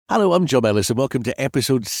Hello, I'm John Ellis and welcome to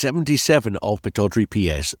episode 77 of Pittodrie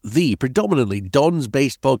P.S, the predominantly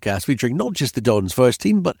Dons-based podcast featuring not just the Dons first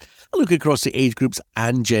team, but a look across the age groups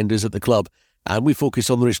and genders at the club. And we focus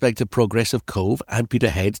on the respective progress of Cove and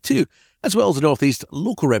Peterhead too, as well as the North East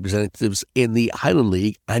local representatives in the Highland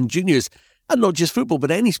League and juniors. And not just football,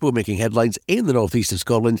 but any sport making headlines in the North East of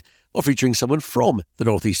Scotland or featuring someone from the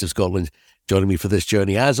North East of Scotland. Joining me for this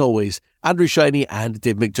journey, as always, Andrew Shiney and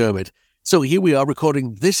Dave McDermott. So here we are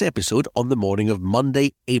recording this episode on the morning of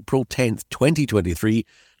Monday, April 10th, 2023,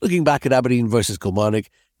 looking back at Aberdeen versus Kilmarnock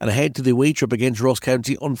and ahead to the away trip against Ross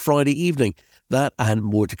County on Friday evening. That and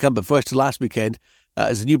more to come. But first to last weekend,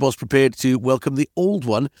 as the new boss prepared to welcome the old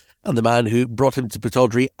one and the man who brought him to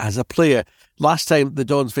Pittodrie as a player. Last time the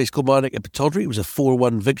Dons faced Kilmarnock at Pittodrie, it was a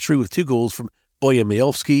 4-1 victory with 2 goals from Bojan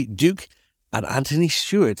Majowski, Duke and Anthony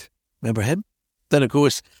Stewart. Remember him? Then, of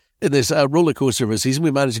course, in this rollercoaster of a season,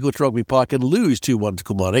 we managed to go to Rugby Park and lose 2-1 to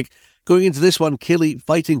Kilmarnock. Going into this one, Killy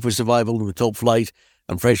fighting for survival in the top flight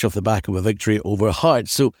and fresh off the back of a victory over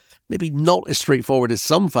Hearts. So maybe not as straightforward as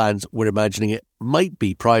some fans were imagining it might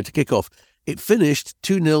be prior to kickoff. It finished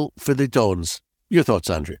 2-0 for the Dons. Your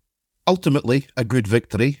thoughts, Andrew? Ultimately, a good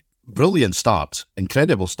victory. Brilliant start.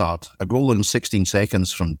 Incredible start. A goal in 16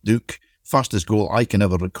 seconds from Duke. Fastest goal I can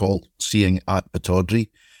ever recall seeing at Pittodrie.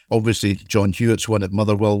 Obviously, John Hewitt's one at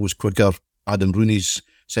Motherwell was quicker. Adam Rooney's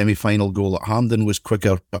semi-final goal at Hampden was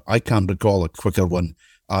quicker, but I can't recall a quicker one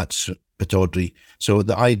at Pittodrie. So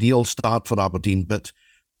the ideal start for Aberdeen, but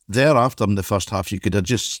thereafter in the first half, you could have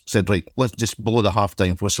just said, right, let's just blow the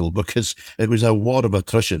half-time whistle because it was a war of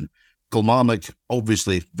attrition. Kilmarnock,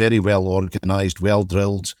 obviously, very well organised, well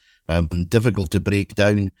drilled, difficult to break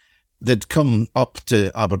down. They'd come up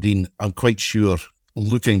to Aberdeen, I'm quite sure,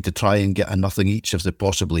 looking to try and get a nothing each if they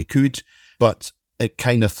possibly could, but it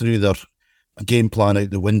kind of threw their game plan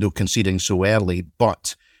out the window conceding so early.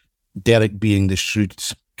 But Derek, being the shrewd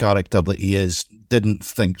character that he is, didn't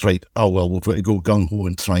think, right, oh well, we've got to go gung-ho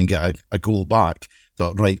and try and get a goal back.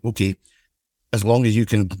 Thought, right, okay, as long as you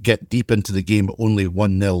can get deep into the game, only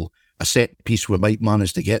 1-0, a set piece we might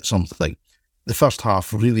manage to get something. The first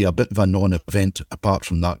half, really a bit of a non-event apart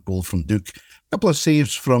from that goal from Duke. A couple of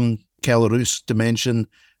saves from Kelleroos to mention,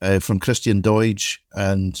 from Christian Doidge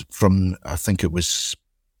and from, I think it was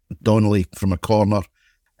Donnelly from a corner.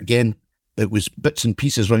 Again, it was bits and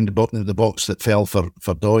pieces round the bottom of the box that fell for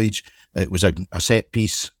Doidge. It was a set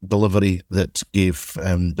piece delivery that gave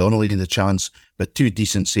Donnelly the chance, but 2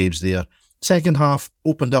 decent saves there. Second half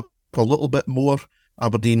opened up a little bit more.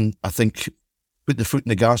 Aberdeen, I think, put the foot in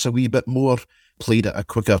the gas a wee bit more, played at a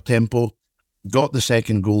quicker tempo, got the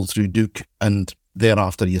second goal through Duke, and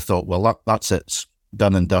thereafter you thought, well, that's it, it's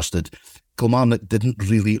done and dusted. Kilmarnock didn't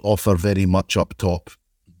really offer very much up top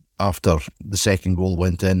after the second goal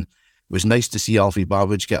went in. It was nice to see Alfie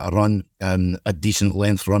Babbage get a run, a decent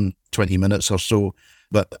length run, 20 minutes or so,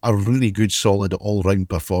 but a really good, solid, all-round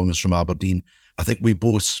performance from Aberdeen. I think we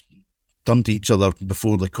both turned to each other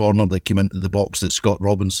before the corner that came into the box that Scott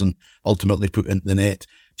Robinson ultimately put into the net.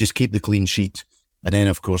 Just keep the clean sheet. And then,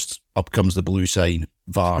 of course, up comes the blue sign,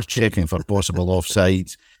 VAR, checking for possible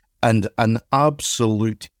offside. And an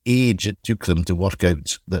absolute age it took them to work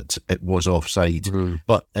out that it was offside.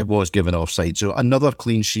 But it was given offside. So another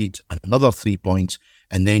clean sheet, another 3 points,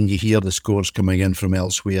 and then you hear the scores coming in from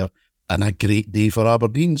elsewhere. And a great day for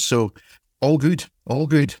Aberdeen. So all good, all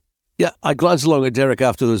good. Yeah, I glanced along at Derek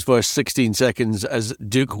after those first 16 seconds as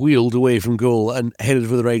Duke wheeled away from goal and headed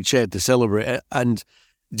for the right shed to celebrate. And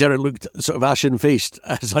Derek looked sort of ashen-faced,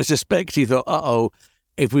 as I suspect he thought, uh-oh,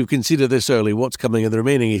 if we've conceded this early, what's coming in the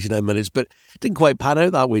remaining 89 minutes? But it didn't quite pan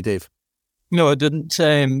out that way, Dave. No, it didn't.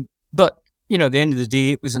 But, at the end of the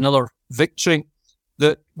day, it was another victory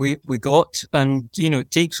that we got. And,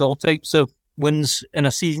 it takes all types of wins in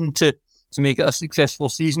a season to make it a successful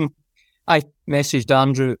season. I messaged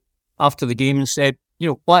Andrew after the game and said,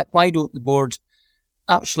 why don't the board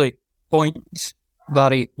actually point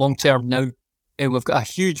very long-term now? We've got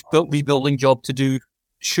a huge rebuilding job to do.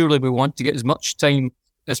 Surely we want to get as much time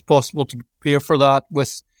as possible to prepare for that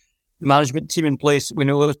with the management team in place. We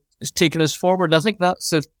know it's taken us forward. I think that's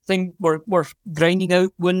the thing. We're grinding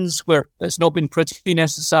out wins where it's not been pretty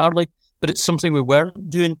necessarily, but it's something we weren't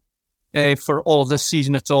doing for all of this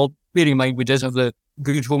season at all. Bear in mind, we did have the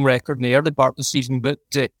good home record in the early part of the season, but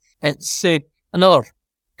it's another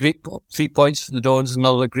great 3 points for the Dons,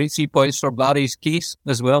 another great 3 points for Barry's case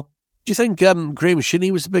as well. Do you think Graham Shinney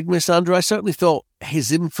was a big miss, Andrew? I certainly thought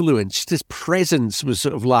his influence, his presence was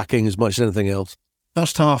sort of lacking as much as anything else.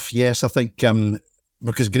 First half, yes, I think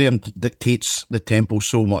because Graham dictates the tempo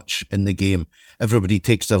so much in the game. Everybody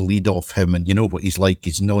takes their lead off him, and you know what he's like.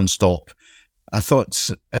 He's non-stop. I thought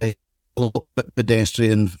a little bit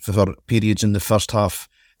pedestrian for periods in the first half,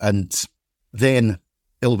 and then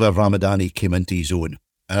Ilber Ramadani came into his own,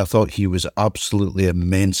 and I thought he was absolutely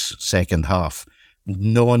immense second half,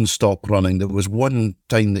 non-stop running. There was one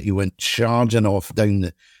time that he went charging off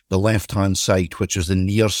down the left-hand side, which was the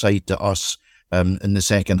near side to us in the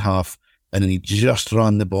second half, and he just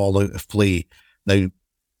ran the ball out of play. Now,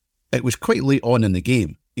 it was quite late on in the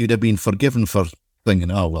game. You'd have been forgiven for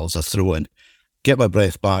thinking, oh, well, it's a throw-in. Get my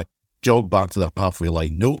breath back, jog back to the halfway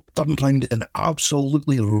line. No, turned round and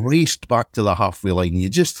absolutely raced back to the halfway line. You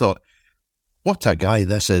just thought, what a guy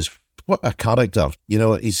this is. What a character. You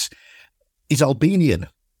know, he's Albanian.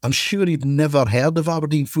 I'm sure he'd never heard of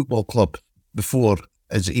Aberdeen Football Club before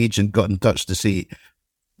his agent got in touch to say,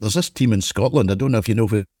 there's this team in Scotland. I don't know if you know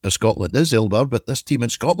who Scotland is, Ilber, but this team in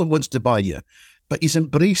Scotland wants to buy you. But he's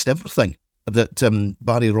embraced everything that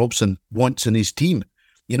Barry Robson wants in his team.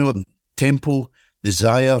 You know, tempo,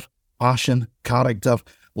 desire, passion, character,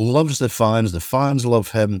 loves the fans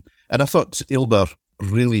love him. And I thought Ilber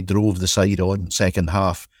really drove the side on second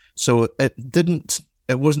half. So it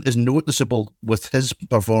wasn't as noticeable with his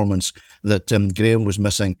performance that Graham was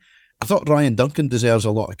missing. I thought Ryan Duncan deserves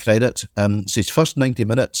a lot of credit. It's his first 90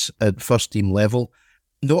 minutes at first team level.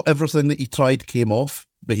 Not everything that he tried came off,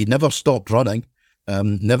 but he never stopped running,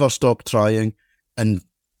 never stopped trying. And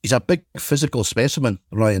he's a big physical specimen,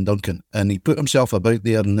 Ryan Duncan. And he put himself about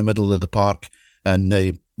there in the middle of the park and,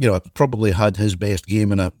 probably had his best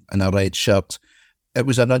game in a red shirt. It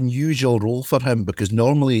was an unusual role for him because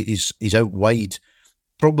normally he's out wide,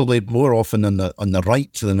 probably more often on the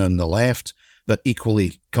right than on the left, but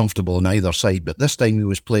equally comfortable on either side. But this time he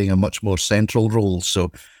was playing a much more central role,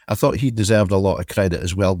 so I thought he deserved a lot of credit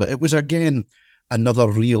as well. But it was, again, another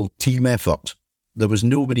real team effort. There was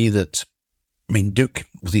nobody Duke,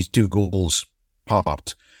 with his 2 goals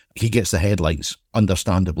apart, he gets the headlines,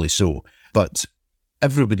 understandably so. But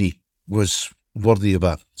everybody was worthy of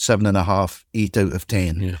a 7.5, 8 out of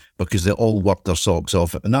 10, because they all worked their socks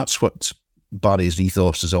off. And that's what Barry's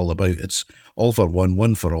ethos is all about. It's all for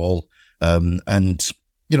one for all. It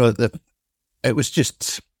was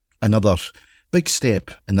just another big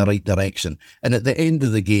step in the right direction. And at the end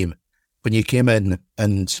of the game, when you came in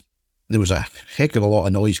and there was a heck of a lot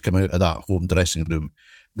of noise coming out of that home dressing room,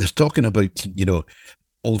 they're talking about,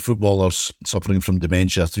 old footballers suffering from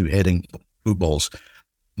dementia through heading footballs.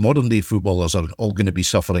 Modern day footballers are all going to be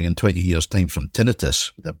suffering in 20 years' time from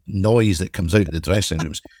tinnitus, the noise that comes out of the dressing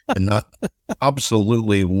rooms, and that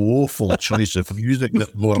absolutely woeful choice of music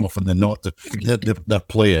that more often than not they're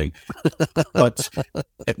playing. But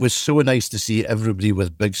it was so nice to see everybody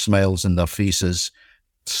with big smiles in their faces.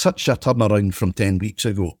 Such a turnaround from 10 weeks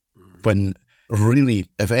ago, when really,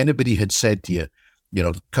 if anybody had said to you,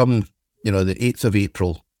 come, the 8th of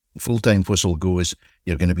April, full-time whistle goes,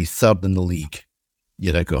 you're going to be third in the league.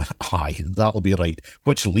 You'd have gone, aye, that'll be right.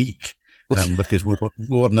 Which league? Because we're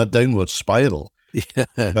in a downward spiral. Yeah.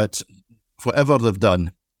 But whatever they've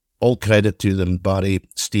done, all credit to them, Barry,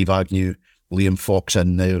 Steve Agnew, Liam Fox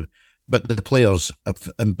in now. But the players have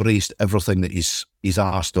embraced everything that he's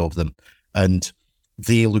asked of them. And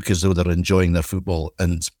they look as though they're enjoying their football.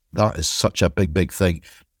 And that is such a big, big thing.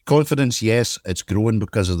 Confidence, yes, it's growing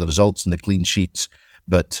because of the results and the clean sheets.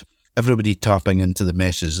 But everybody tapping into the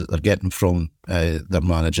messages that they're getting from their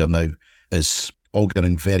manager now is all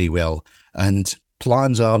going very well. And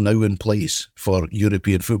plans are now in place for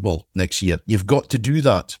European football next year. You've got to do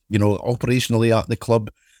that. Operationally at the club,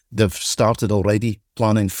 they've started already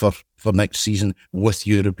planning for next season with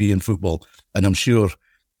European football. And I'm sure,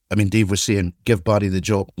 Dave was saying, give Barry the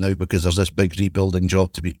job now because there's this big rebuilding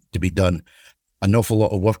job to be done. An awful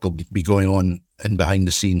lot of work will be going on in behind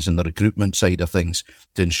the scenes in the recruitment side of things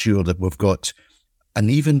to ensure that we've got an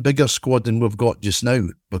even bigger squad than we've got just now.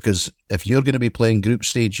 Because if you're going to be playing group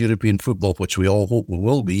stage European football, which we all hope we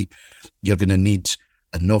will be, you're going to need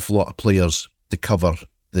an awful lot of players to cover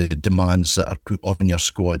the demands that are put on your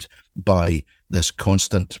squad by this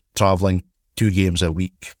constant travelling 2 games a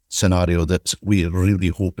week scenario that we really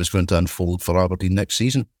hope is going to unfold for Aberdeen next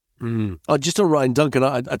season. Oh, just on Ryan Duncan,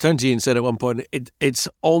 I turned to you and said at one point, it's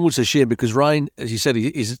almost a shame because Ryan, as you said,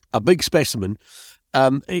 he's a big specimen.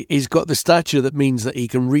 He's got the stature that means that he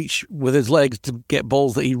can reach with his legs to get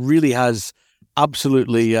balls that he really has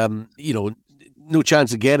absolutely, no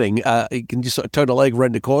chance of getting. He can just sort of turn a leg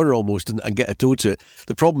around the corner almost and get a toe to it.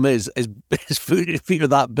 The problem is his feet are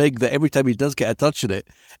that big that every time he does get a touch in it,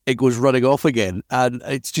 it goes running off again. And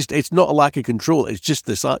it's not a lack of control. It's just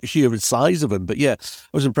the sheer size of him. But yeah, I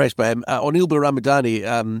was impressed by him. O'Neill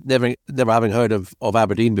Ramadani, never having heard of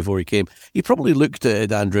Aberdeen before he came, he probably looked at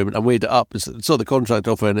it, Andrew, and weighed it up and saw the contract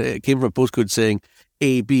offer, and it came from a postcode saying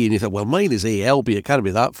AB, and he thought, well, mine is ALB, it can't be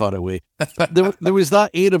that far away. There was that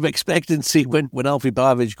air of expectancy when Alfie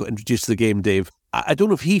Babbage got introduced to the game, Dave. I don't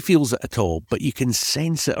know if he feels it at all, but you can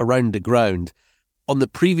sense it around the ground. On the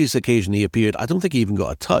previous occasion he appeared, I don't think he even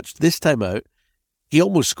got a touch. This time out, he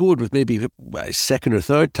almost scored with maybe a second or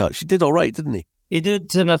third touch. He did all right, didn't he? He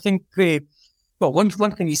did, and I think, one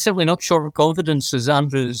thing, he's certainly not short of confidence, as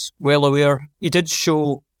Andrew's well aware. He did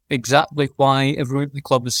show exactly why everyone at the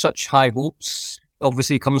club has such high hopes.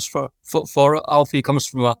 Obviously, he comes for Alfie. He comes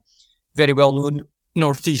from a very well-known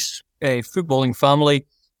North-East footballing family,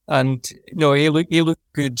 and he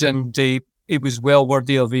looked good, and he was well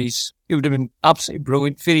worthy of his. It would have been absolutely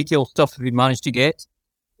brilliant fairy tale stuff if he managed to get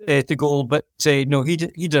the goal. But he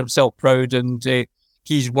did himself proud, and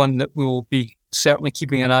he's one that we'll be certainly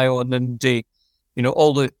keeping an eye on. And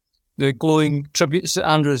all the glowing tributes that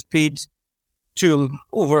Andrew has paid to him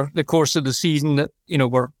over the course of the season that,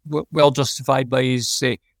 were well justified by his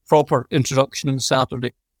proper introduction on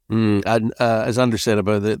Saturday. And as Andrew said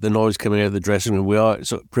about the noise coming out of the dressing room, we are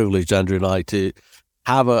sort of privileged, Andrew and I, to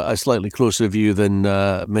have a slightly closer view than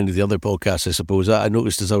many of the other podcasts, I suppose. I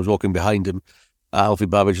noticed as I was walking behind him, Alfie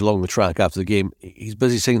Babbage along the track after the game, he's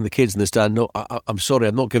busy singing the kids in the stand, no, I'm sorry,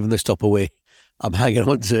 I'm not giving this top away. I'm hanging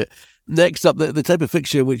on to it. Next up, the type of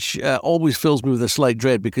fixture which always fills me with a slight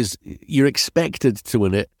dread because you're expected to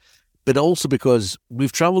win it, but also because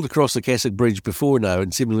we've travelled across the Keswick Bridge before now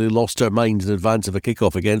and seemingly lost our minds in advance of a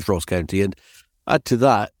kick-off against Ross County. And add to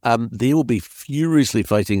that, they will be furiously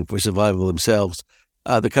fighting for survival themselves.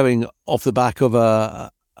 They're coming off the back of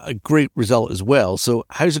a great result as well. So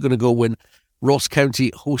how's it going to go when Ross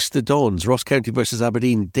County host the Dons? Ross County versus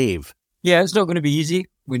Aberdeen, Dave? Yeah, it's not going to be easy.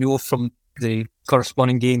 We know from the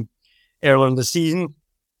corresponding game earlier in the season,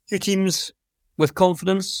 two teams with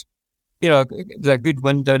confidence. There's a good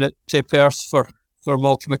win down at Perth for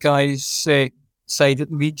Malky Mackay's side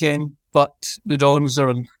at the weekend, but the Dons are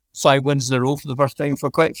on 5 wins in a row for the first time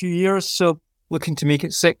for quite a few years, so looking to make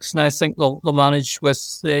it 6, and I think they'll manage with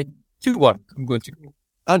 2-1. I'm going to go.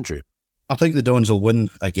 Andrew? I think the Dons will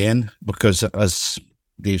win again because, as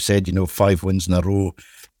Dave said, 5 wins in a row.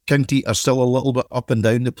 County are still a little bit up and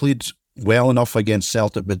down. They played well enough against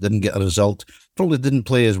Celtic but didn't get a result. Probably didn't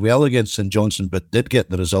play as well against St Johnstone but did get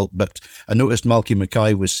the result. But I noticed Malky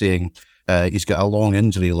Mackay was saying he's got a long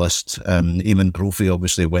injury list. Eamon Brophy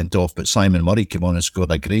obviously went off, but Simon Murray came on and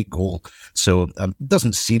scored a great goal. So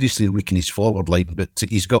doesn't seriously weaken his forward line, but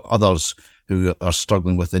he's got others who are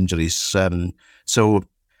struggling with injuries. So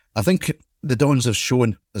I think the Dons have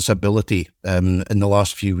shown this ability in the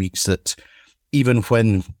last few weeks that even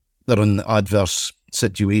when they're in adverse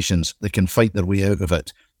situations, they can fight their way out of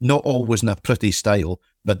it. Not always in a pretty style,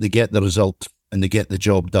 but they get the result and they get the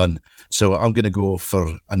job done. So I'm going to go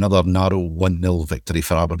for another narrow 1-0 victory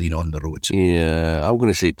for Aberdeen on the road. Yeah, I'm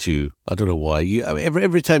going to say 2. I don't know why.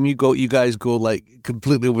 Every time you guys go like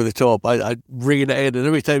completely over the top. I ring it in, and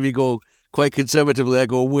every time you go quite conservatively, I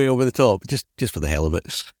go way over the top, just for the hell of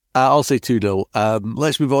it. I'll say 2-0.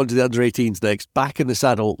 Let's move on to the under-18s next. Back in the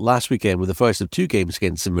saddle last weekend with the first of 2 games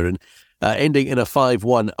against St Mirren, ending in a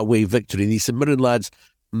 5-1 away victory. These St Mirren lads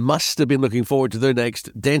must have been looking forward to their next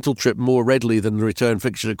dental trip more readily than the return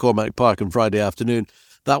fixture at Cormack Park on Friday afternoon.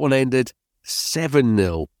 That one ended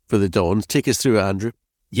 7-0 for the Dons. Take us through it, Andrew.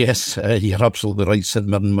 Yes, you're absolutely right. St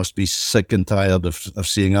Mirren must be sick and tired of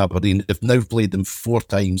seeing Aberdeen. They've now played them 4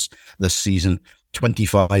 times this season.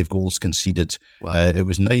 25 goals conceded. Wow. It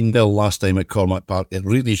was 9-0 last time at Cormack Park. It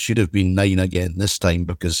really should have been 9 again this time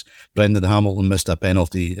because Brendan Hamilton missed a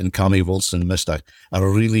penalty and Cammy Wilson missed a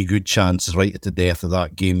really good chance right at the death of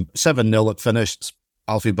that game. 7-0 it finished.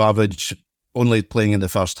 Alfie Babbage only playing in the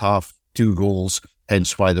first half, 2 goals,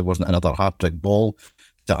 hence why there wasn't another hat-trick ball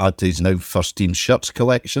to add to his now first-team shirts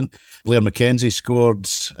collection. Blair McKenzie scored.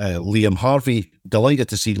 Liam Harvey, delighted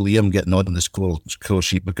to see Liam getting on the score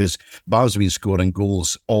sheet because Bav's been scoring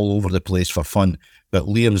goals all over the place for fun, but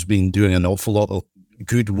Liam's been doing an awful lot of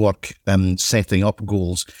good work setting up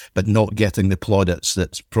goals, but not getting the plaudits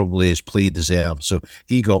that probably his play deserved. So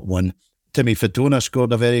he got one. Timmy Fitona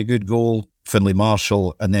scored a very good goal. Finlay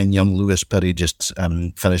Marshall, and then young Lewis Perry just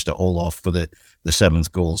finished it all off for the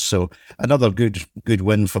 7th goal. So another good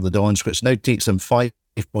win for the Dons, which now takes them 5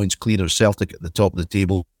 points clear of Celtic at the top of the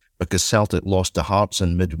table because Celtic lost to Hearts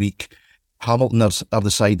in midweek. Hamilton are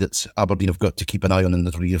the side that Aberdeen have got to keep an eye on in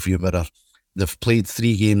the rear-view mirror. They've played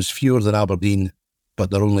 3 games fewer than Aberdeen,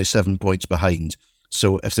 but they're only 7 points behind.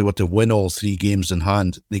 So if they were to win all 3 games in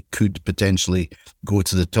hand, they could potentially go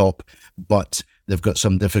to the top. But they've got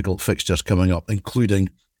some difficult fixtures coming up, including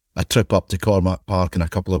a trip up to Cormack Park in a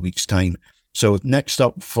couple of weeks' time. So next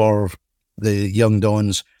up for the Young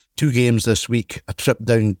Dons, 2 games this week, a trip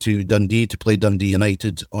down to Dundee to play Dundee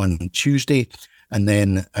United on Tuesday, and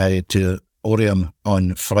then to Oriam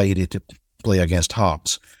on Friday to play against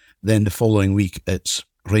Hearts. Then the following week, it's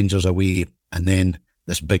Rangers away, and then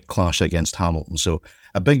this big clash against Hamilton. So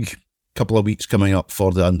a big couple of weeks coming up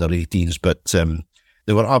for the under-18s, but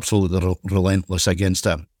they were absolutely relentless against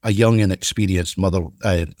a young and experienced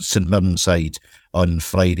St Mirren side on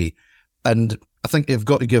Friday. And I think you've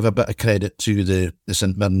got to give a bit of credit to the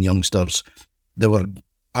St Mirren youngsters. They were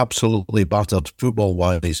absolutely battered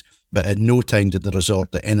football-wise, but at no time did they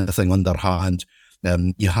resort to anything underhand.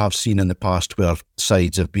 You have seen in the past where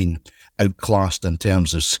sides have been outclassed in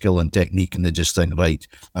terms of skill and technique, and they just think, right,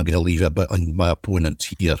 I'm going to leave a bit on my opponent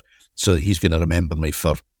here, so he's going to remember me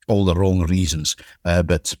for all the wrong reasons.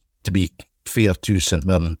 But to be fair to St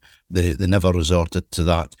Mirren, they never resorted to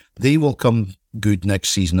that. They will come good next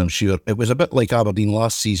season, I'm sure. It was a bit like Aberdeen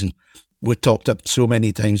last season. We talked up so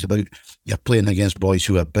many times about you're playing against boys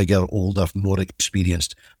who are bigger, older, more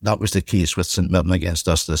experienced. That was the case with St Mirren against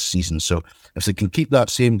us this season. So if they can keep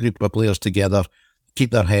that same group of players together,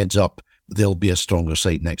 keep their heads up, they'll be a stronger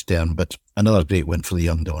side next term. But another great win for the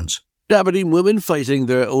Young Dons. The Aberdeen women fighting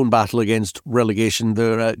their own battle against relegation.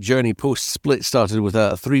 Their journey post-split started with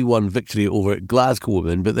a 3-1 victory over Glasgow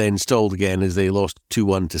women, but then stalled again as they lost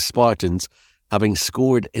 2-1 to Spartans, having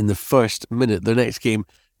scored in the first minute. Their next game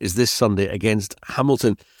is this Sunday against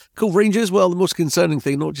Hamilton. Cove Rangers, well, the most concerning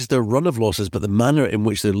thing, not just their run of losses, but the manner in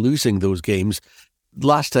which they're losing those games.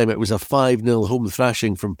 Last time it was a 5-0 home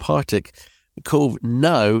thrashing from Partick. Cove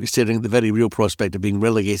now staring at the very real prospect of being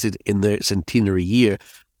relegated in their centenary year.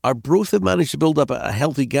 Arbroath have managed to build up a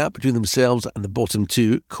healthy gap between themselves and the bottom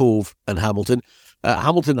 2, Cove and Hamilton.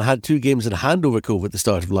 Hamilton had 2 games in hand over Cove at the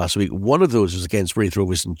start of last week. One of those was against Wraith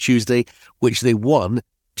Rovers on Tuesday, which they won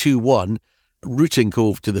 2-1. Rooting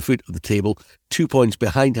Cove to the foot of the table, 2 points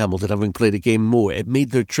behind Hamilton, having played a game more. It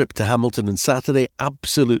made their trip to Hamilton on Saturday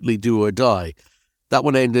absolutely do or die. That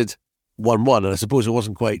one ended 1-1, and I suppose it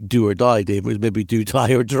wasn't quite do or die, Dave. It was maybe do,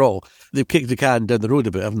 die or draw. They've kicked the can down the road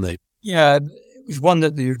a bit, haven't they? Yeah, it was one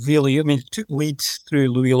that they really, took lead through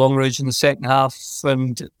Louis Longridge in the second half,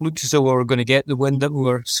 and it looked as though we were going to get the win that we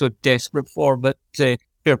were so desperate for, but fair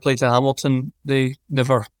play to Hamilton, they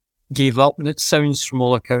never gave up, and it sounds from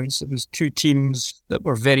all accounts it was 2 teams that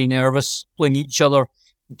were very nervous playing each other,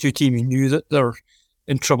 2 teams knew that they're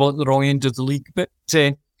in trouble at the wrong end of the league, but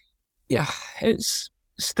it's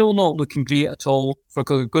still not looking great at all. We're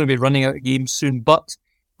going to be running out of games soon, but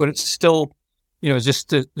it's still just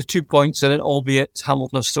the 2 points in it, albeit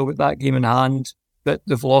Hamilton have still got that game in hand, but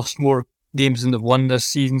they've lost more games than they've won this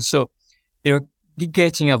season, so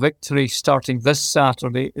getting a victory starting this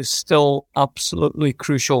Saturday is still absolutely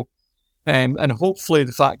crucial. And hopefully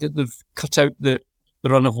the fact that they've cut out the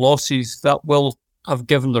run of losses, that will have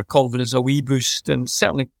given their confidence a wee boost. And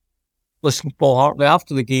certainly, listening to Paul Hartley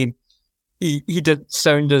after the game, he didn't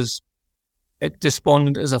sound as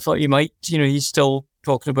despondent as I thought he might. He's still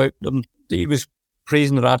talking about them. He was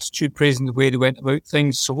praising their attitude, praising the way they went about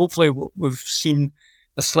things. So hopefully we've seen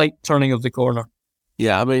a slight turning of the corner.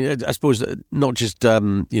 Yeah, I suppose not just,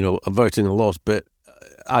 averting a loss, but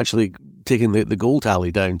actually taking the goal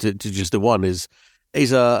tally down to just the 1 is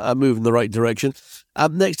a move in the right direction.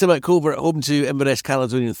 Next time at Cove, at home to Inverness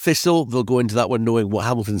Caledonian Thistle. They'll go into that one knowing what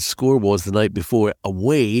Hamilton's score was the night before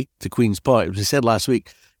away to Queen's Park. As we said last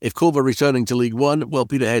week, if Cove are returning to League One, well,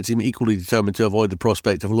 Peterhead seem equally determined to avoid the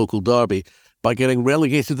prospect of a local derby by getting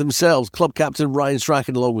relegated themselves. Club captain Ryan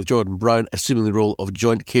Strachan, along with Jordan Brown, assuming the role of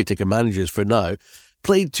joint caretaker managers for now.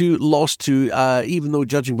 Played 2, lost 2, even though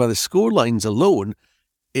judging by the score lines alone,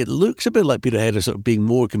 it looks a bit like Peterhead are sort of being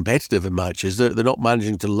more competitive in matches. They're not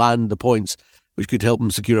managing to land the points which could help them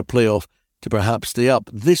secure a playoff to perhaps stay up.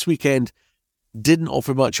 This weekend didn't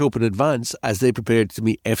offer much hope in advance as they prepared to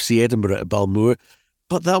meet FC Edinburgh at Balmoor,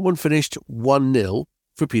 but that one finished 1-0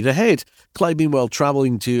 for Peterhead. Clyde, meanwhile,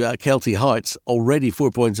 travelling to Kelty Hearts, already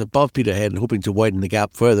 4 points above Peterhead and hoping to widen the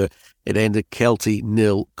gap further. It ended Kelty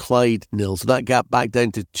 0, Clyde 0. So that gap back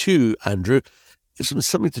down to 2, Andrew. It's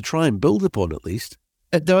something to try and build upon at least.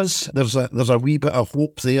 It does. There's a wee bit of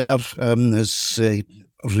hope there as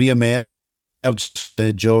re-emerged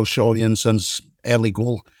Josh Orionson's early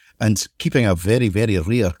goal and keeping a very, very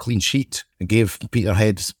rare clean sheet gave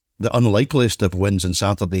Peterhead the unlikeliest of wins on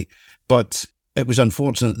Saturday. But it was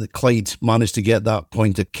unfortunate that Clyde managed to get that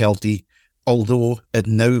point at Kelty, although it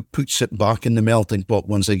now puts it back in the melting pot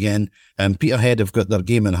once again. Peterhead have got their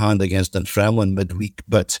game in hand against Dunfermline midweek,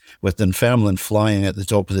 but with Dunfermline flying at the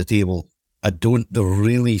top of the table, I don't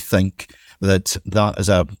really think that is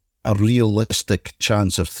a realistic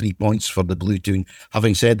chance of 3 points for the Blue Toon.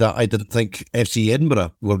 Having said that, I didn't think FC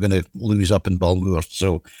Edinburgh were going to lose up in Balmoor,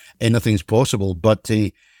 so anything's possible. But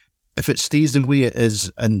if it stays the way it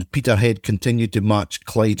is and Peterhead continue to match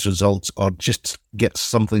Clyde's results or just get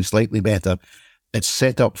something slightly better, it's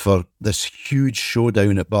set up for this huge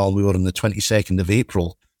showdown at Balmoor on the 22nd of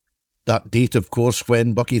April. That date, of course,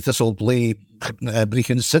 when Bucky Thistle play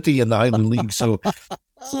Brechin City in the Highland League. So,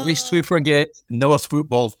 least we forget. North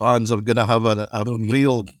football fans are going to have a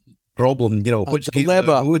real problem, which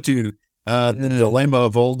dilemma go to. The dilemma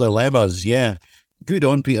of all dilemmas, yeah. Good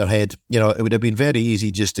on Peterhead. It would have been very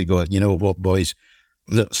easy just to go, what, boys,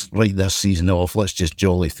 let's write this season off. Let's just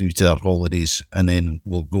jolly through to our holidays and then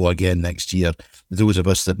we'll go again next year. Those of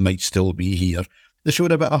us that might still be here. They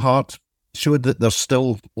showed a bit of heart, showed that there's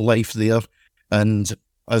still life there. And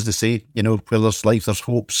as they say, where there's life, there's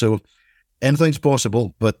hope. So anything's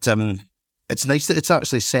possible. But it's nice that it's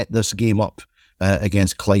actually set this game up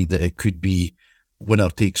against Clyde, that it could be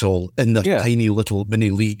winner takes all in the tiny little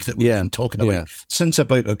mini league that we've been talking about since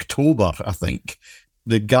about October. I think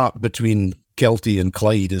the gap between Kelty and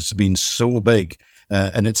Clyde has been so big,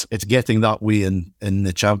 and it's getting that way in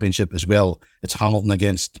the championship as well. It's Hamilton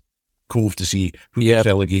against Cove to see who gets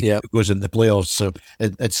relegated, who goes into the playoffs. So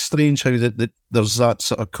it's strange how that there's that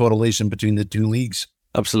sort of correlation between the two leagues.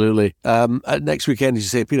 Absolutely. Next weekend, as you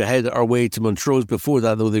say, Peterhead are away to Montrose. Before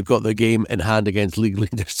that, though, they've got their game in hand against league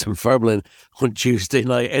leaders Dunfermline on Tuesday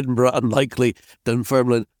night. Edinburgh, unlikely.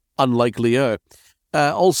 Dunfermline, unlikelier.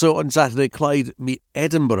 Also on Saturday, Clyde meet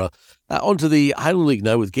Edinburgh. Onto the Highland League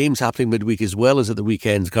now, with games happening midweek as well as at the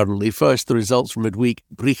weekends currently. First, the results from midweek: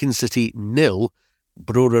 Brechin City 0,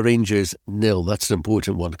 Brora Rangers 0. That's an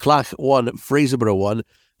important one. Clach 1, Fraserburgh 1,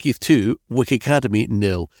 Keith 2, Wick Academy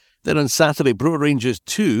 0. Then on Saturday, Brora Rangers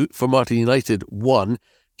 2, Formartine United 1,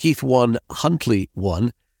 Keith 1, Huntly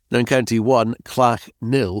 1, Nairn County 1, Clach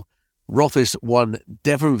 0, Rothes 1,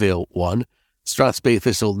 Devonvale 1, Strathspey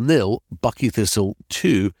Thistle 0, Bucky Thistle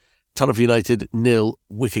 2, Turriff United 0,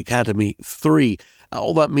 Wick Academy 3.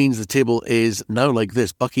 All that means the table is now like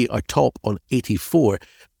this. Bucky are top on 84.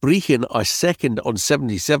 Brechin are second on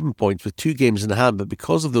 77 points with 2 games in hand, but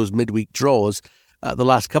because of those midweek draws, the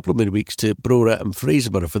last couple of midweeks to Brora and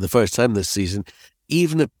Fraserburgh for the first time this season,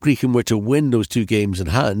 even if Brechin were to win those 2 games in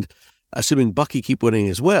hand, assuming Bucky keep winning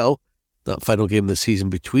as well, that final game of the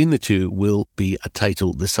season between the two will be a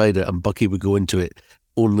title decider, and Bucky would go into it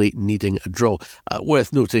only needing a draw.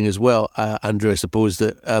 Worth noting as well, Andrew, I suppose,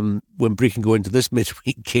 that when Brechin go into this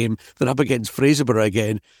midweek game, they're up against Fraserburgh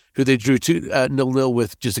again, who they drew 0-0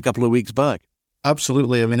 with just a couple of weeks back.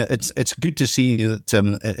 Absolutely. I mean, it's good to see that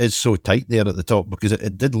it is so tight there at the top, because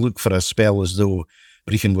it did look for a spell as though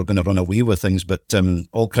Brechin were going to run away with things. But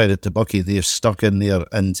all credit to Bucky, they've stuck in there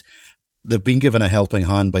and they've been given a helping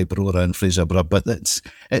hand by Brora and Fraserburgh. But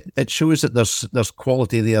it shows that there's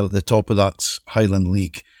quality there at the top of that Highland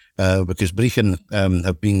League, because Brechin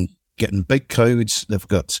have been getting big crowds. They've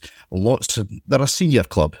got they're a senior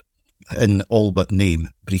club in all but name,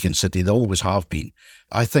 Brechin City. They always have been.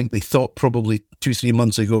 I think they thought probably 2-3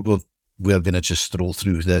 months ago, well, we're going to just stroll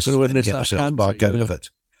through this and get ourselves back out of it.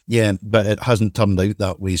 Yeah, but it hasn't turned out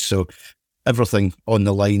that way. So everything on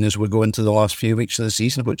the line as we go into the last few weeks of the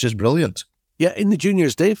season, which is brilliant. Yeah, in the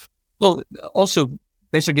juniors, Dave. Well, also,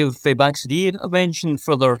 better give Bankside a mention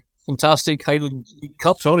for their fantastic Highland League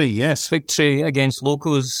Cup. Victory against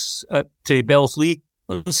Locos at Belfleet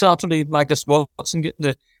on Saturday. Magnus Watson getting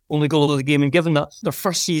the only goal of the game, and given that their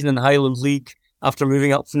first season in the Highland League after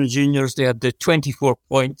moving up from the juniors, they had the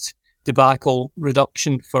 24-point debacle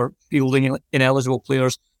reduction for fielding ineligible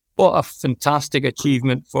players. What a fantastic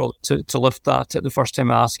achievement to lift that at the first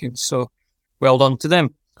time asking. So well done to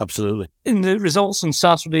them. Absolutely. In the results on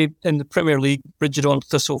Saturday in the Premier League, Bridgeton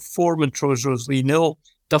Thistle 4, Montrose Rosalie 0,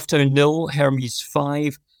 Dufftown 0, Hermes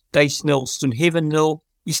 5, Dice 0, Stonehaven 0,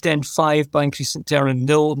 East End 5, Bankery St Ternan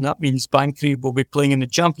 0, and that means Bankery will be playing in the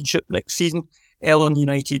Championship next season. Ellen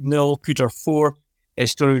United 0, Peter 4,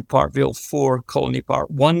 Stonewood Parkvale 4, Colony Park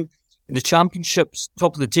 1. In the Championships,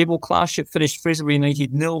 top of the table clash, it finished Fraserburgh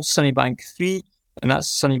United 0, Sunnybank 3, and that's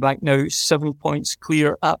Sunnybank now 7 points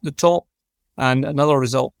clear at the top. And another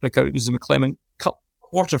result break out was the McClement Cup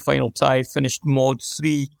quarter-final tie, finished Maud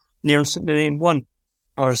 3, Nairn St Mirren 1.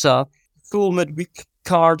 There's a full midweek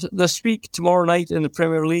card this week. Tomorrow night in the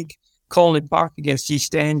Premier League, Colney Park against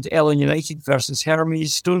East End, Ellen United versus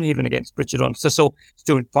Hermes, Stonehaven against Bridget-on-Thistle,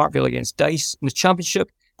 Stone Parkville against Dice. In the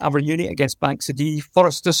Championship, Aberuni against Bankside,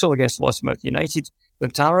 Forest Thistle against Lossmouth United,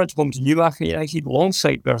 Glentarrant home to Newmarket United,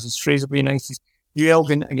 Longsight versus Fraserburgh United, New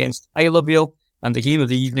Elgin against Islabale, and the game of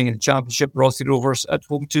the evening in the Championship, Rothy Rovers at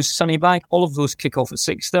home to Sunnybank. All of those kick off at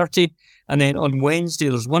 6:30. And then on Wednesday,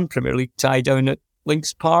 there's one Premier League tie down at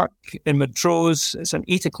Links Park in Montrose. It's an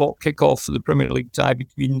 8 o'clock kick-off for the Premier League tie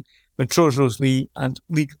between Montrose Rosalie and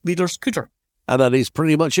league leaders Cooter. And that is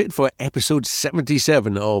pretty much it for episode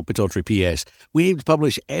 77 of Pittodrie P.S. We aim to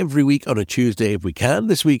publish every week on a Tuesday if we can.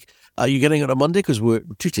 This week, you're getting it on a Monday because we're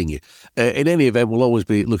treating you. In any event, we'll always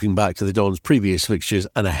be looking back to the Don's previous fixtures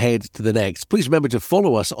and ahead to the next. Please remember to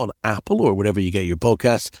follow us on Apple or wherever you get your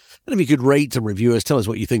podcasts. And if you could rate and review us, tell us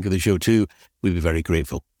what you think of the show too, we'd be very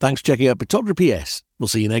grateful. Thanks for checking out Pittodrie P.S. We'll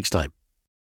see you next time.